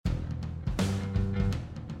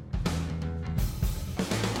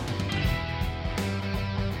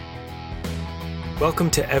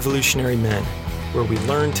Welcome to Evolutionary Men, where we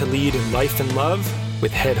learn to lead in life and love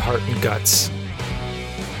with head, heart, and guts.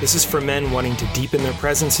 This is for men wanting to deepen their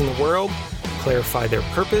presence in the world, clarify their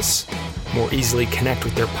purpose, more easily connect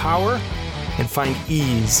with their power, and find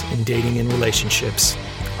ease in dating and relationships.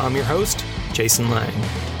 I'm your host, Jason Lang.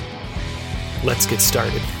 Let's get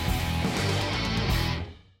started.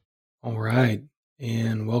 All right,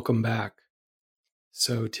 and welcome back.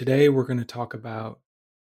 So today we're going to talk about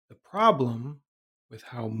the problem with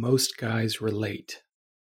how most guys relate.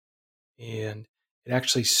 And it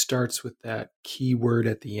actually starts with that key word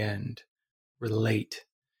at the end, relate,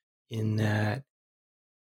 in that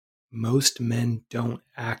most men don't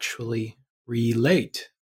actually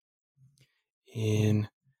relate. In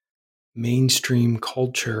mainstream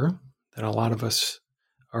culture that a lot of us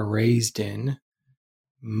are raised in,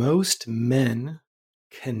 most men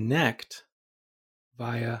connect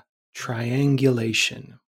via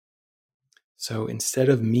triangulation. So instead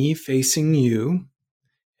of me facing you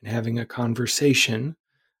and having a conversation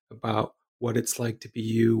about what it's like to be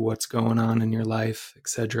you, what's going on in your life,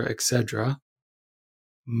 etc.,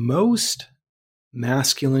 most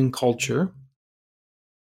masculine culture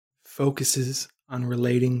focuses on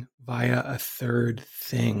relating via a third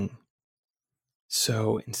thing.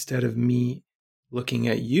 So instead of me looking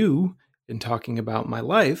at you and talking about my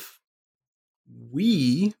life,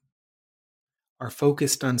 we are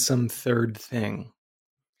focused on some third thing.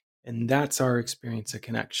 And that's our experience of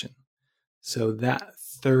connection. So that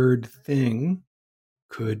third thing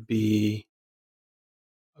could be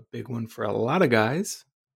a big one for a lot of guys,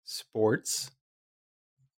 sports,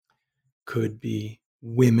 could be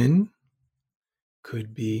women,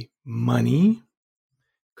 could be money,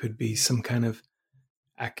 could be some kind of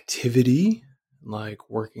activity like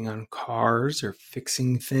working on cars or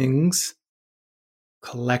fixing things,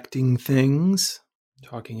 collecting things,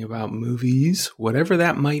 talking about movies, whatever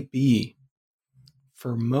that might be.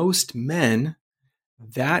 For most men,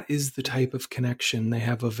 that is the type of connection they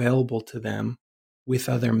have available to them with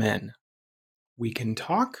other men. We can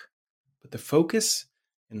talk, but the focus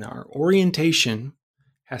and our orientation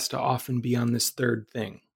has to often be on this third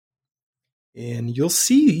thing. And you'll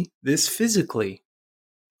see this physically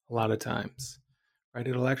a lot of times, right?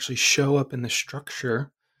 It'll actually show up in the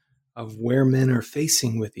structure of where men are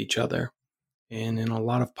facing with each other. And in a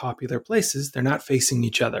lot of popular places, they're not facing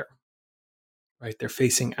each other, right? They're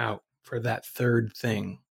facing out for that third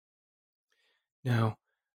thing. Now,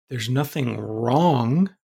 there's nothing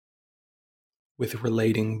wrong with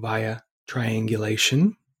relating via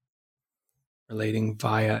triangulation, relating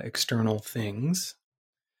via external things.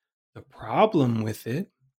 The problem with it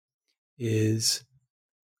is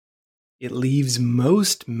it leaves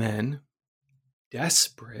most men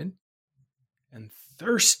desperate and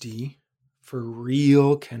thirsty for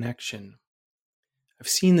real connection. I've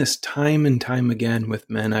seen this time and time again with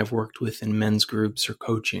men I've worked with in men's groups or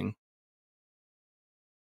coaching.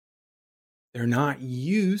 They're not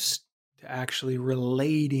used to actually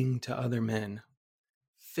relating to other men,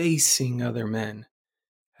 facing other men,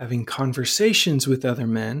 having conversations with other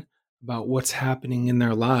men about what's happening in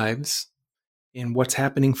their lives and what's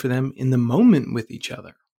happening for them in the moment with each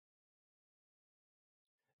other.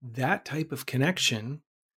 That type of connection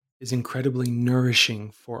is incredibly nourishing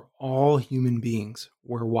for all human beings.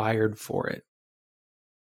 We're wired for it.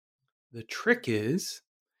 The trick is,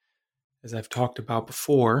 as I've talked about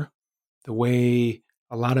before, the way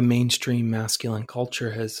a lot of mainstream masculine culture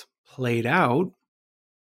has played out,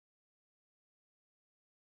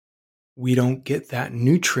 we don't get that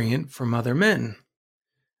nutrient from other men,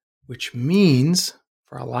 which means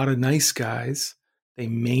for a lot of nice guys, they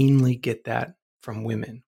mainly get that from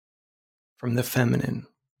women, from the feminine.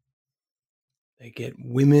 They get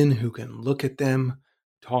women who can look at them,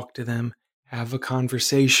 talk to them, have a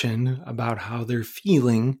conversation about how they're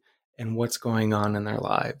feeling and what's going on in their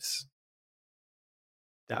lives.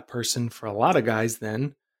 That person, for a lot of guys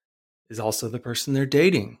then, is also the person they're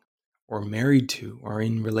dating or married to or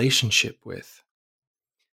in relationship with.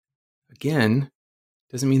 Again,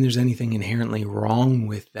 doesn't mean there's anything inherently wrong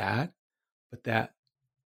with that, but that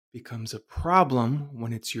becomes a problem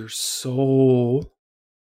when it's your sole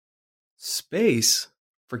space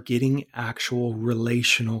for getting actual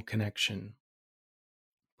relational connection.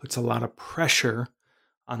 Puts a lot of pressure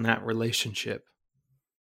on that relationship.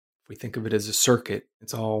 If we think of it as a circuit,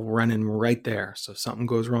 it's all running right there. So if something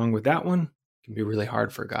goes wrong with that one, it can be really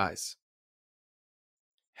hard for guys.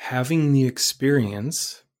 Having the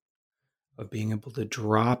experience of being able to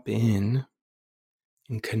drop in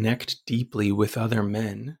and connect deeply with other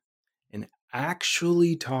men and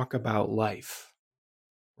actually talk about life,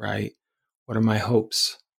 right? What are my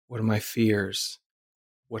hopes? What are my fears?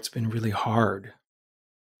 What's been really hard?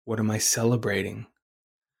 What am I celebrating?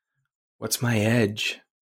 What's my edge?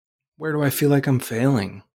 Where do I feel like I'm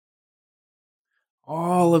failing?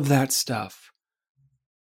 All of that stuff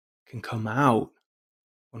can come out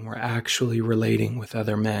when we're actually relating with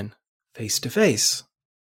other men face to face.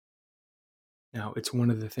 Now, it's one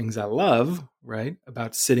of the things I love, right,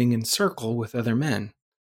 about sitting in circle with other men.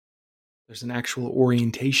 There's an actual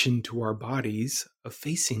orientation to our bodies of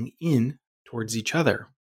facing in towards each other.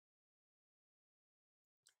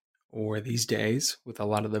 Or these days, with a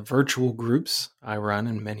lot of the virtual groups I run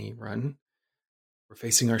and many run, we're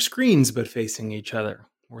facing our screens, but facing each other.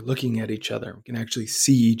 We're looking at each other. We can actually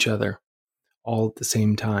see each other all at the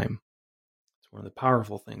same time. It's one of the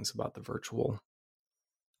powerful things about the virtual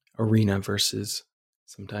arena versus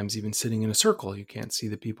sometimes even sitting in a circle. You can't see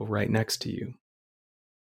the people right next to you.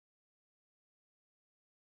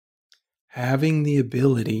 Having the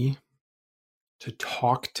ability to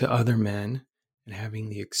talk to other men and having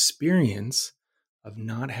the experience of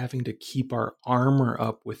not having to keep our armor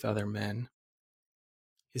up with other men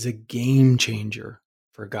is a game changer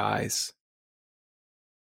for guys.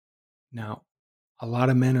 Now, a lot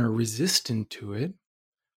of men are resistant to it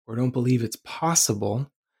or don't believe it's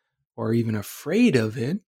possible or even afraid of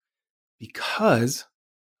it because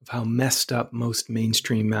of how messed up most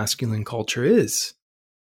mainstream masculine culture is,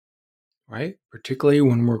 right? Particularly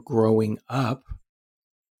when we're growing up,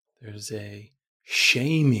 there's a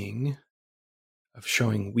shaming of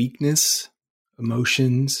showing weakness,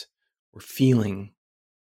 emotions, or feeling,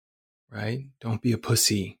 right? Don't be a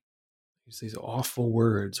pussy. There's these awful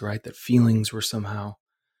words, right? That feelings were somehow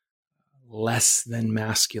less than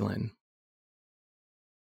masculine.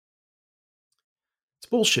 It's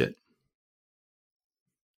bullshit.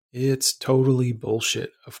 It's totally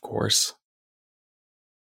bullshit, of course.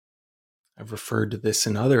 I've referred to this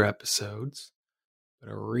in other episodes,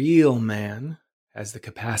 but a real man has the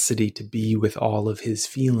capacity to be with all of his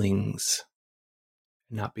feelings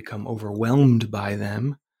and not become overwhelmed by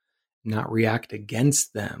them, not react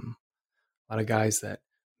against them. A lot of guys that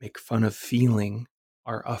make fun of feeling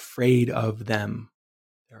are afraid of them.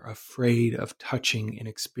 They're afraid of touching and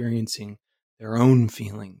experiencing their own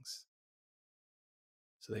feelings.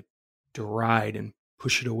 So they deride and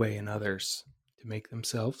push it away in others to make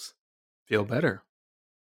themselves feel better.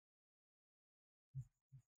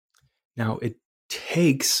 Now, it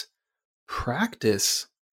takes practice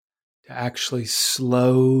to actually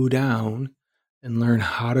slow down and learn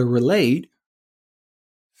how to relate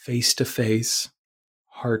face to face,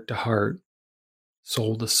 heart to heart,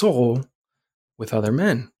 soul to soul with other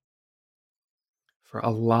men. For a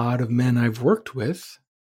lot of men I've worked with,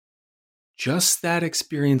 just that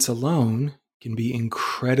experience alone can be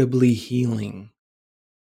incredibly healing.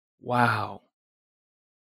 Wow.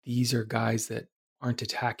 These are guys that aren't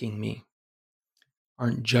attacking me,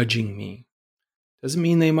 aren't judging me. Doesn't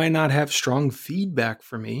mean they might not have strong feedback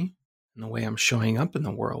for me in the way I'm showing up in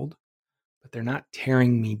the world, but they're not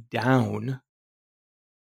tearing me down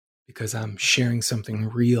because I'm sharing something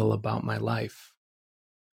real about my life.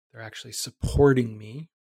 They're actually supporting me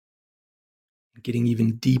and getting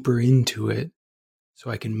even deeper into it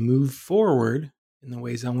so I can move forward in the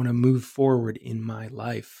ways I want to move forward in my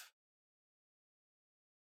life.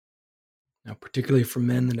 Now, particularly for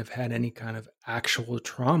men that have had any kind of actual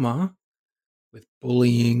trauma with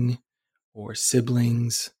bullying or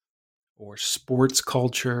siblings or sports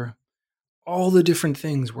culture, all the different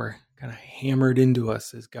things were kind of hammered into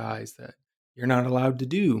us as guys that you're not allowed to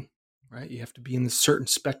do, right? You have to be in this certain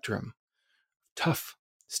spectrum. Tough,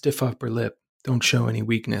 stiff upper lip, don't show any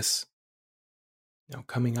weakness. Now,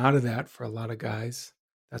 coming out of that for a lot of guys,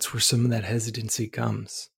 that's where some of that hesitancy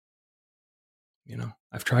comes.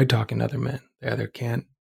 I've tried talking to other men. They either can't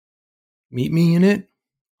meet me in it,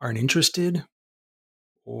 aren't interested,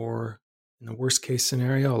 or in the worst case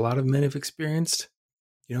scenario, a lot of men have experienced,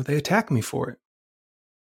 they attack me for it.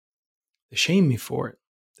 They shame me for it.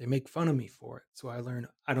 They make fun of me for it. So I learn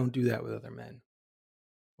I don't do that with other men.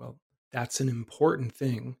 Well, that's an important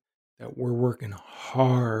thing that we're working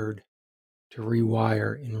hard to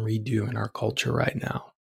rewire and redo in our culture right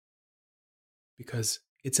now. Because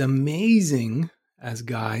it's amazing as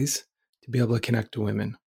guys to be able to connect to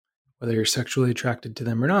women, whether you're sexually attracted to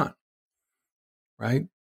them or not, right?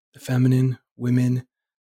 The feminine, women,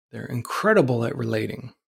 they're incredible at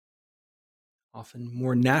relating, often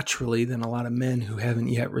more naturally than a lot of men who haven't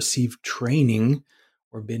yet received training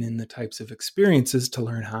or been in the types of experiences to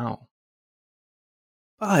learn how.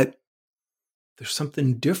 But there's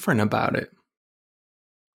something different about it,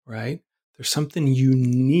 right? There's something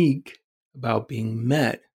unique about being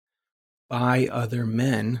met by other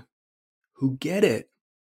men who get it,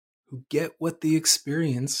 who get what the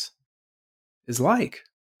experience is like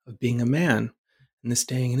of being a man in this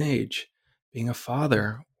day and age, being a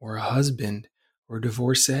father or a husband or a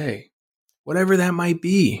divorcee, whatever that might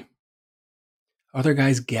be. Other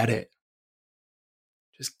guys get it.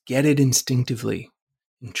 Just get it instinctively,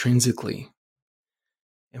 intrinsically.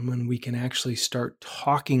 And when we can actually start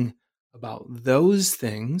talking about those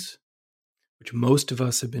things, which most of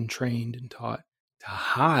us have been trained and taught to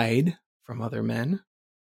hide from other men,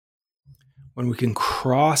 when we can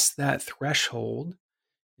cross that threshold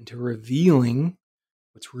into revealing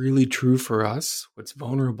what's really true for us, what's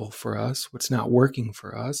vulnerable for us, what's not working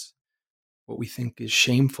for us, what we think is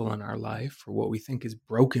shameful in our life, or what we think is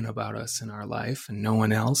broken about us in our life and no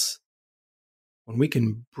one else, when we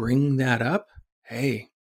can bring that up, hey,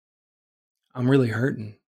 I'm really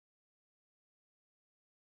hurting.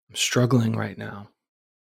 I'm struggling right now.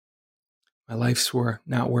 My life's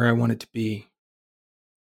not where I want it to be.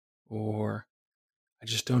 Or I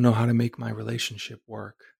just don't know how to make my relationship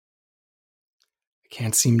work. I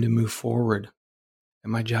can't seem to move forward at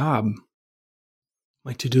my job.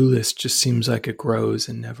 My to-do list just seems like it grows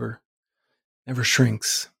and never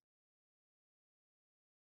shrinks.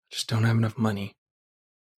 I just don't have enough money.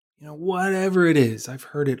 Whatever it is, I've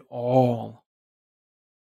heard it all.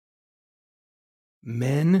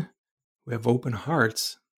 Men who have open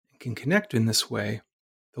hearts and can connect in this way,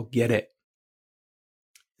 they'll get it.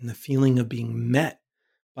 And the feeling of being met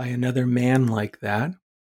by another man like that,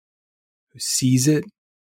 who sees it,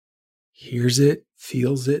 hears it,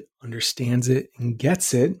 feels it, understands it, and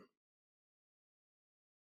gets it,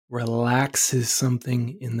 relaxes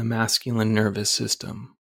something in the masculine nervous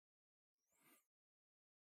system.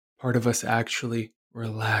 Part of us actually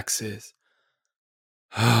relaxes.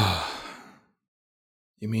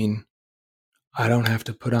 You mean I don't have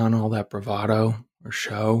to put on all that bravado or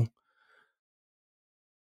show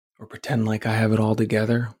or pretend like I have it all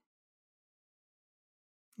together?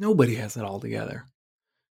 Nobody has it all together.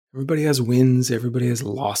 Everybody has wins. Everybody has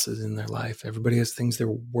losses in their life. Everybody has things they're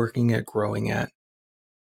working at, growing at.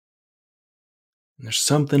 And there's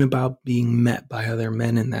something about being met by other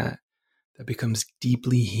men in that becomes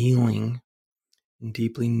deeply healing and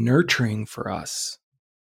deeply nurturing for us.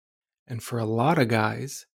 And for a lot of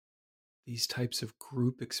guys, these types of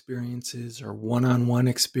group experiences or one-on-one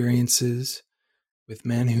experiences with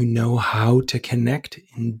men who know how to connect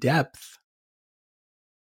in depth,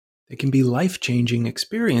 they can be life-changing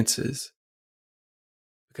experiences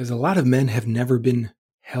because a lot of men have never been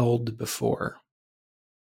held before.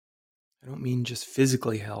 I don't mean just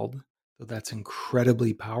physically held, though that's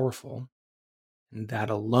incredibly powerful. And that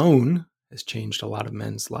alone has changed a lot of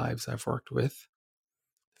men's lives I've worked with.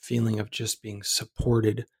 The feeling of just being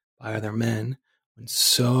supported by other men when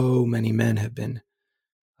so many men have been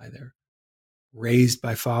either raised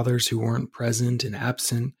by fathers who weren't present and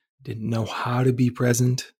absent, didn't know how to be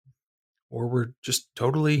present, or were just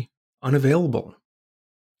totally unavailable.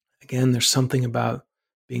 Again, there's something about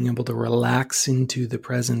being able to relax into the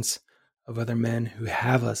presence of other men who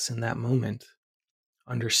have us in that moment,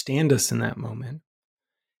 understand us in that moment,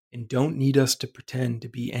 and don't need us to pretend to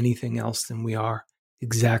be anything else than we are,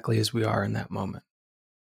 exactly as we are in that moment.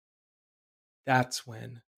 That's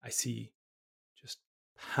when I see just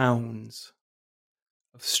pounds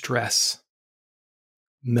of stress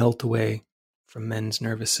melt away from men's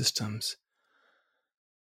nervous systems.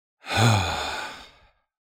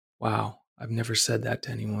 Wow, I've never said that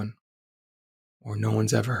to anyone, or no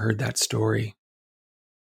one's ever heard that story.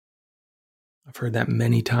 I've heard that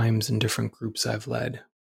many times in different groups I've led.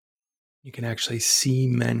 You can actually see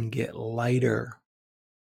men get lighter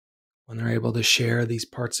when they're able to share these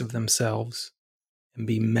parts of themselves and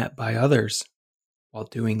be met by others while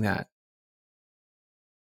doing that.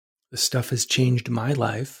 This stuff has changed my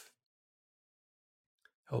life,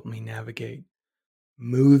 helped me navigate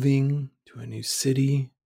moving to a new city,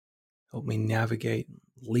 helped me navigate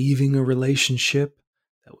leaving a relationship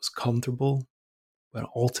that was comfortable, but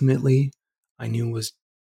ultimately I knew was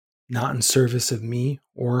not in service of me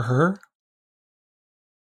or her.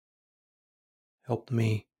 Helped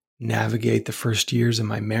me navigate the first years of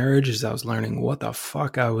my marriage as I was learning what the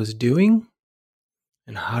fuck I was doing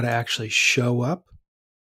and how to actually show up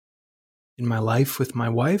in my life with my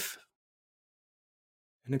wife.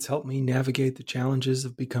 And it's helped me navigate the challenges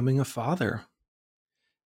of becoming a father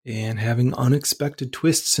and having unexpected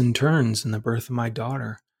twists and turns in the birth of my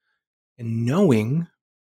daughter, and knowing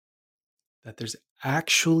that there's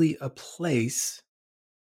actually a place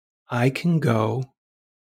I can go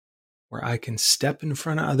where I can step in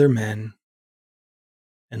front of other men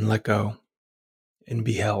and let go and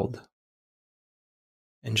be held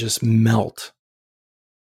and just melt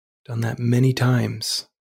Done that many times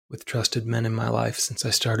with trusted men in my life since I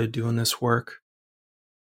started doing this work,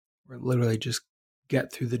 where literally just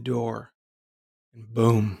get through the door and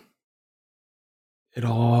boom, it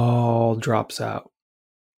all drops out.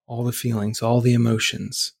 All the feelings, all the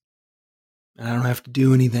emotions. And I don't have to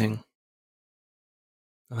do anything.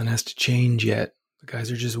 Nothing has to change yet. The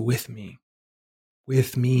guys are just with me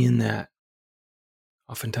in that.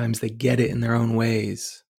 Oftentimes they get it in their own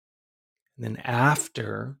ways. And then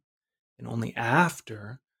after, and only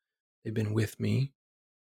after they've been with me,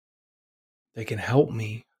 they can help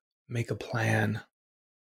me make a plan.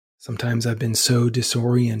 Sometimes I've been so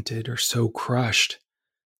disoriented or so crushed,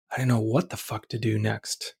 I don't know what the fuck to do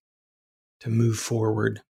next to move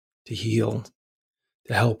forward, to heal,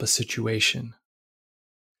 to help a situation.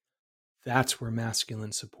 That's where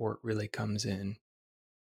masculine support really comes in.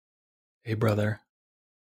 Hey, brother,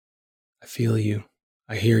 I feel you.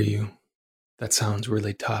 I hear you. That sounds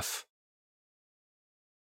really tough.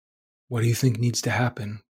 What do you think needs to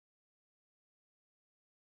happen?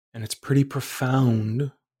 And it's pretty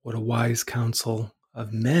profound what a wise counsel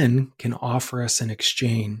of men can offer us in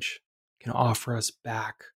exchange, can offer us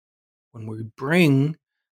back when we bring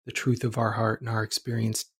the truth of our heart and our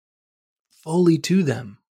experience fully to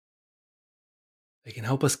them. They can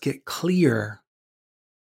help us get clear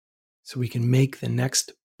so we can make the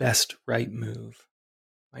next best right move.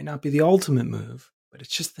 Might not be the ultimate move, but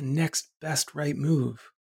it's just the next best right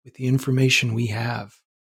move with the information we have.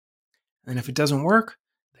 And if it doesn't work,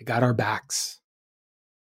 they got our backs.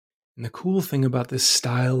 And the cool thing about this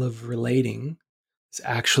style of relating is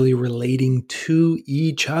actually relating to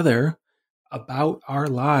each other about our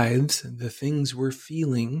lives, the things we're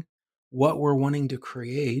feeling, what we're wanting to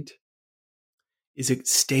create, is it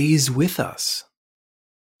stays with us.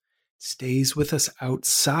 It stays with us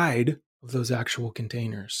outside of those actual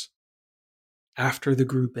containers. After the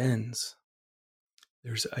group ends,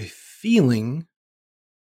 there's a feeling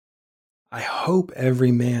I hope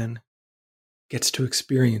every man gets to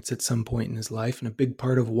experience at some point in his life, and a big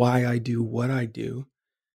part of why I do what I do.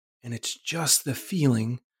 And it's just the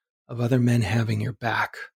feeling of other men having your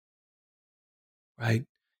back, right?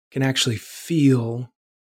 Can actually feel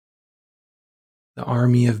the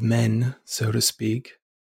army of men, so to speak,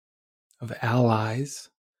 of allies,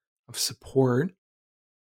 of support,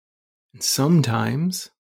 and sometimes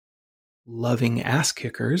loving ass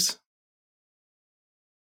kickers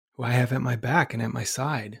who I have at my back and at my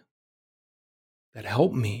side that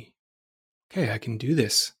help me. Okay, I can do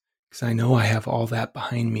this because I know I have all that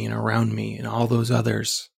behind me and around me and all those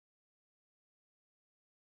others.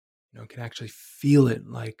 Can actually feel it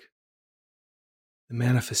like the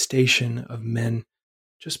manifestation of men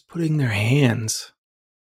just putting their hands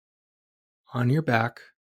on your back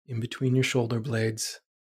in between your shoulder blades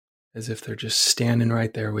as if they're just standing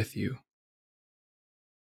right there with you.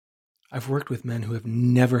 I've worked with men who have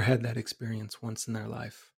never had that experience once in their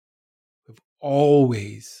life, who have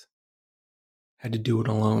always had to do it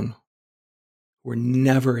alone, who were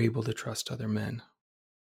never able to trust other men.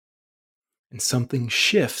 And something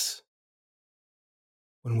shifts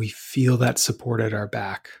when we feel that support at our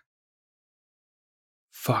back.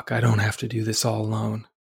 Fuck, I don't have to do this all alone.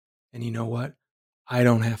 And you know what? I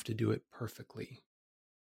don't have to do it perfectly.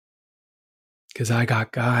 Because I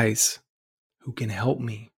got guys who can help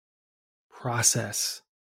me process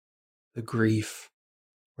the grief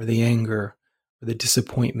or the anger or the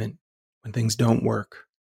disappointment when things don't work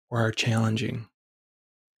or are challenging.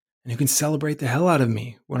 And who can celebrate the hell out of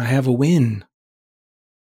me when I have a win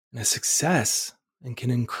and a success, and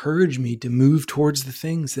can encourage me to move towards the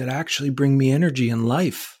things that actually bring me energy in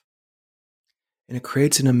life. And it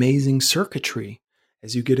creates an amazing circuitry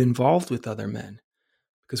as you get involved with other men.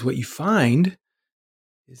 Because what you find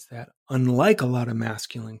is that unlike a lot of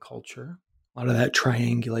masculine culture, a lot of that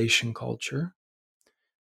triangulation culture,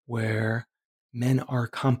 where men are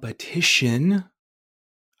competition,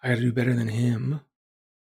 I got to do better than him.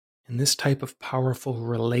 And this type of powerful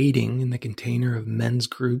relating in the container of men's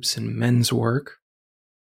groups and men's work,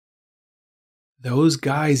 those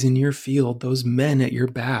guys in your field, those men at your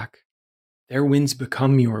back, their wins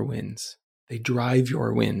become your wins. They drive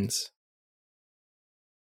your wins.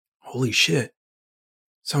 Holy shit,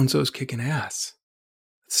 so-and-so's kicking ass.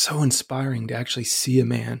 It's so inspiring to actually see a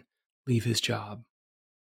man leave his job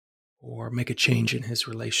or make a change in his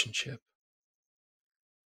relationship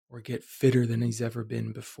or get fitter than he's ever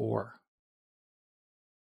been before.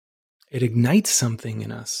 It ignites something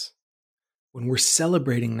in us when we're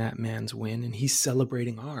celebrating that man's win and he's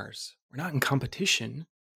celebrating ours. We're not in competition.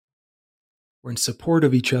 We're in support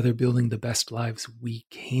of each other, building the best lives we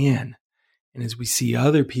can. And as we see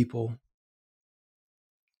other people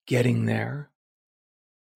getting there,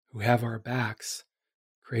 who have our backs,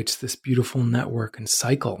 creates this beautiful network and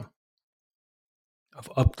cycle of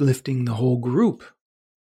uplifting the whole group.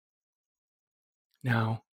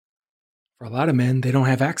 Now, for a lot of men, they don't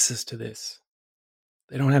have access to this.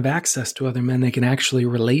 They don't have access to other men they can actually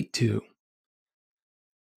relate to.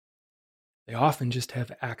 They often just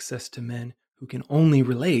have access to men who can only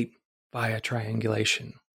relate via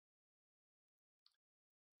triangulation.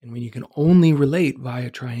 And when you can only relate via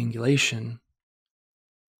triangulation,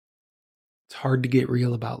 it's hard to get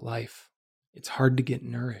real about life. It's hard to get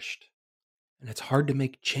nourished. And it's hard to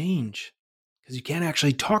make change because you can't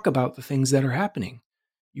actually talk about the things that are happening.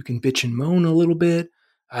 You can bitch and moan a little bit.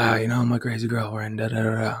 I'm a crazy girlfriend, da da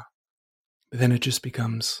da da. But then it just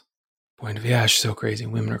becomes a point of, she's so crazy.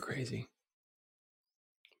 Women are crazy.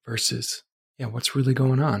 Versus, what's really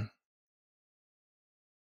going on?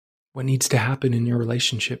 What needs to happen in your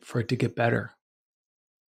relationship for it to get better?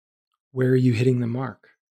 Where are you hitting the mark?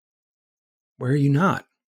 Where are you not?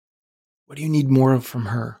 What do you need more of from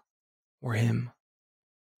her or him?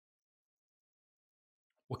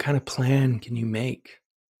 What kind of plan can you make?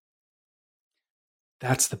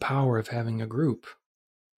 That's the power of having a group.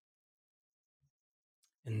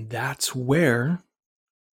 And that's where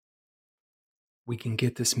we can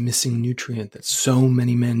get this missing nutrient that so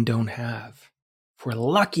many men don't have. If we're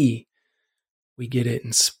lucky, we get it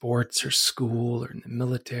in sports or school or in the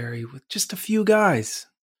military with just a few guys.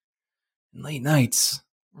 And late nights,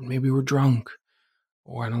 or maybe we're drunk,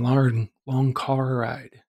 or on a long car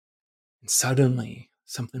ride. And suddenly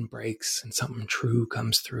something breaks and something true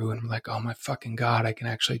comes through and we're like, oh my fucking God, I can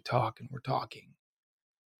actually talk, and we're talking.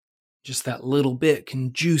 Just that little bit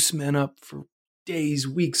can juice men up for days,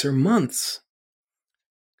 weeks, or months.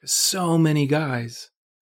 Because so many guys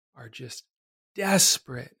are just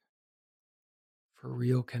desperate for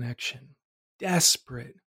real connection,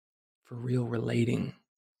 desperate for real relating,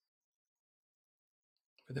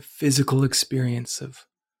 for the physical experience of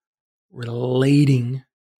relating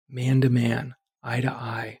man to man, eye to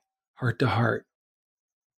eye, heart to heart.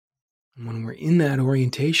 And when we're in that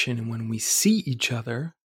orientation and when we see each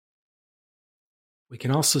other, we can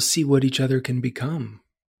also see what each other can become.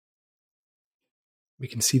 We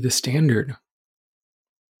can see the standard.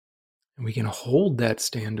 And we can hold that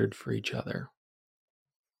standard for each other.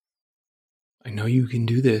 I know you can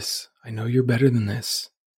do this. I know you're better than this.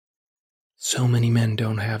 So many men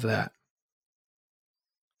don't have that.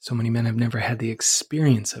 So many men have never had the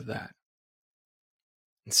experience of that.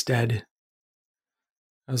 Instead,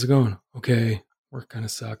 how's it going? Okay, work kind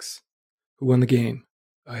of sucks. Who won the game?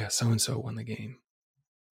 Oh yeah, so-and-so won the game.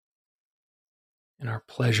 And our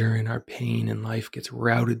pleasure and our pain in life gets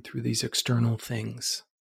routed through these external things.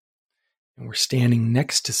 And we're standing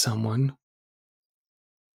next to someone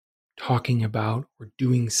talking about or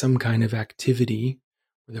doing some kind of activity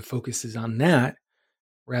where the focus is on that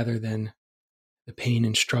rather than the pain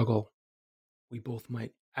and struggle we both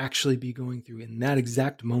might actually be going through in that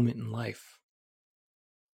exact moment in life.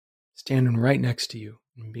 Standing right next to you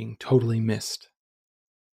and being totally missed.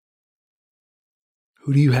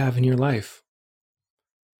 Who do you have in your life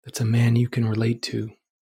that's a man you can relate to?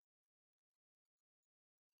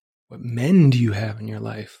 What men do you have in your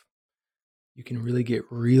life you can really get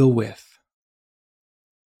real with?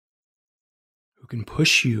 Who can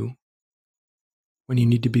push you when you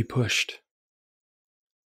need to be pushed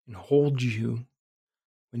and hold you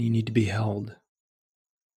when you need to be held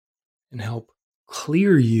and help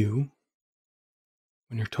clear you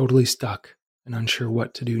when you're totally stuck and unsure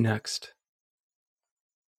what to do next.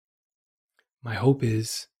 My hope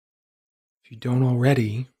is, if you don't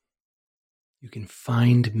already, you can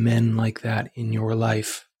find men like that in your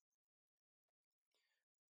life.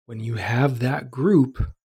 When you have that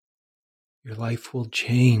group, your life will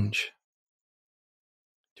change.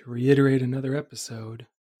 To reiterate another episode,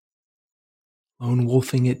 lone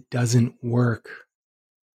wolfing it doesn't work.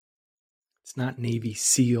 It's not Navy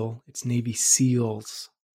SEAL, it's Navy SEALs.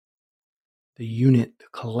 The unit, the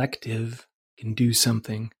collective, can do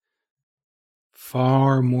something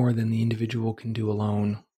far more than the individual can do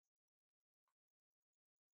alone.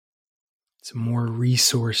 It's a more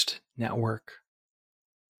resourced network.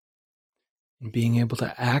 And being able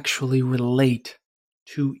to actually relate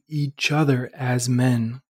to each other as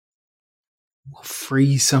men will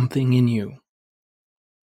free something in you.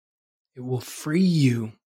 It will free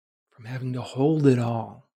you from having to hold it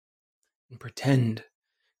all and pretend,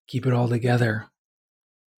 keep it all together.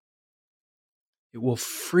 It will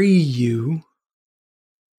free you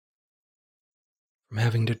from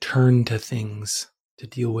having to turn to things to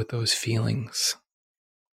deal with those feelings.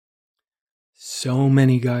 So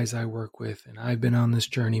many guys I work with, and I've been on this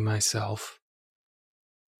journey myself,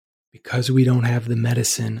 because we don't have the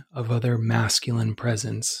medicine of other masculine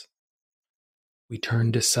presence, we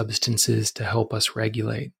turn to substances to help us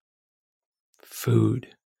regulate. Food,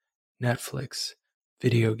 Netflix,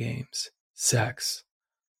 video games, sex,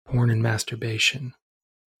 porn and masturbation,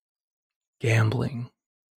 gambling,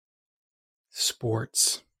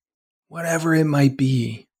 sports, whatever it might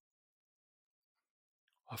be.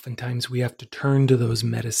 Oftentimes we have to turn to those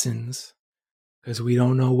medicines because we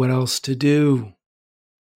don't know what else to do.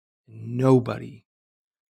 Nobody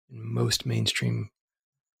in most mainstream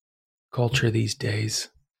culture these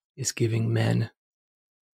days is giving men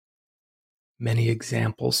many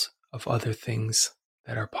examples of other things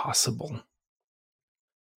that are possible.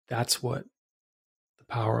 That's what the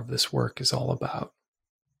power of this work is all about.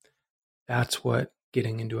 That's what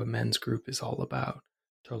getting into a men's group is all about.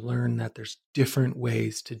 To learn that there's different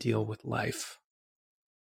ways to deal with life.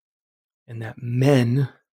 And that men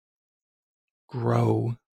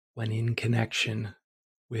grow when in connection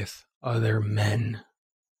with other men.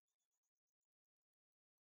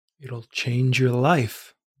 It'll change your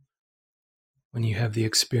life when you have the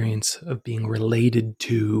experience of being related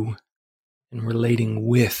to and relating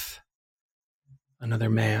with another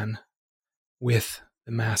man, with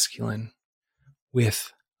the masculine,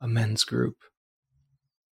 with a men's group.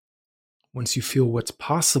 Once you feel what's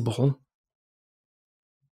possible,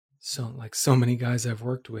 so many guys I've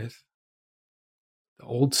worked with, the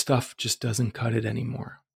old stuff just doesn't cut it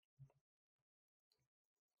anymore.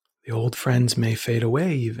 The old friends may fade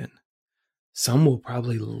away even. Some will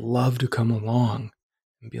probably love to come along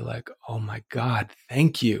and be like, oh my God,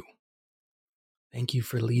 thank you. Thank you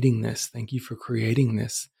for leading this. Thank you for creating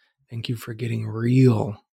this. Thank you for getting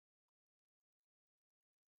real.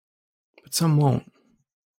 But some won't.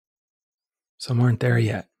 Some aren't there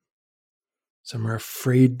yet. Some are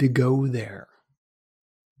afraid to go there.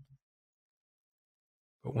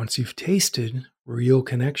 But once you've tasted real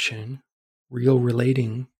connection, real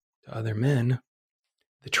relating to other men,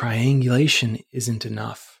 the triangulation isn't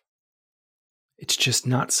enough. It's just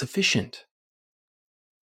not sufficient.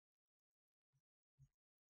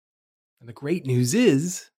 And the great news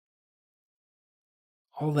is,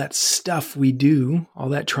 all that stuff we do, all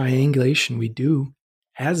that triangulation we do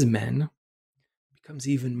as men, becomes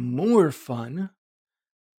even more fun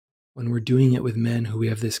when we're doing it with men who we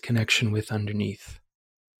have this connection with underneath.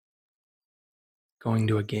 Going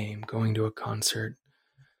to a game, going to a concert,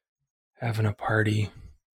 having a party,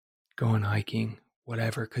 going hiking,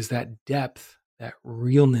 whatever, because that depth, that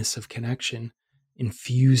realness of connection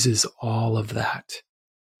infuses all of that.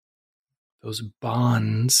 Those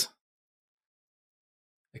bonds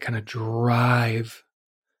that kind of drive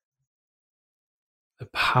the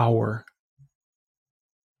power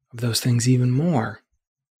of those things even more,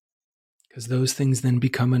 because those things then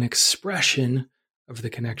become an expression of the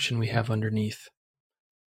connection we have underneath.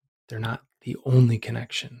 They're not the only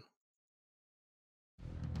connection.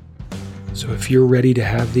 So if you're ready to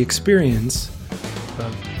have the experience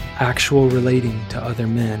of actual relating to other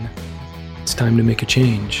men, it's time to make a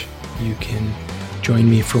change. You can join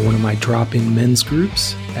me for one of my drop-in men's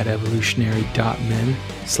groups at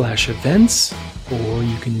evolutionary.men/events, or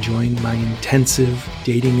you can join my intensive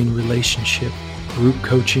dating and relationship group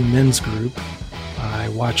coaching men's group by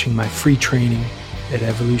watching my free training at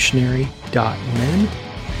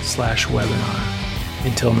evolutionary.men/webinar.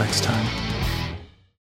 Until next time.